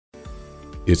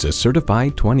is a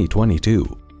certified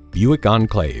 2022 Buick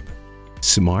Enclave.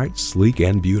 Smart, sleek,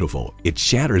 and beautiful, it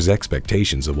shatters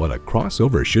expectations of what a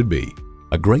crossover should be.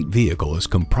 A great vehicle is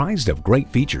comprised of great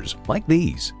features like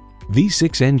these: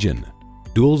 V6 engine,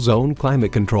 dual zone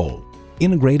climate control,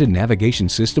 integrated navigation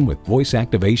system with voice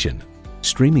activation,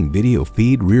 streaming video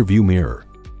feed rear view mirror,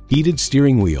 heated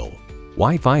steering wheel,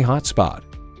 Wi-Fi hotspot,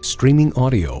 streaming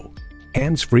audio,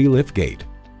 hands-free liftgate,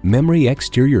 memory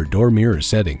exterior door mirror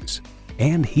settings,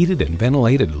 and heated and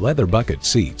ventilated leather bucket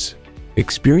seats.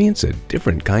 Experience a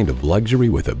different kind of luxury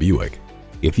with a Buick.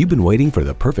 If you've been waiting for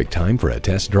the perfect time for a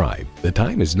test drive, the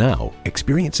time is now.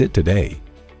 Experience it today.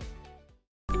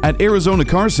 At Arizona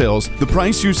Car Sales, the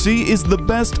price you see is the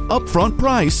best upfront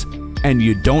price, and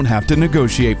you don't have to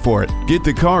negotiate for it. Get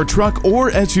the car, truck, or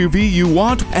SUV you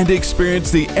want and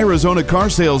experience the Arizona Car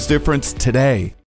Sales difference today.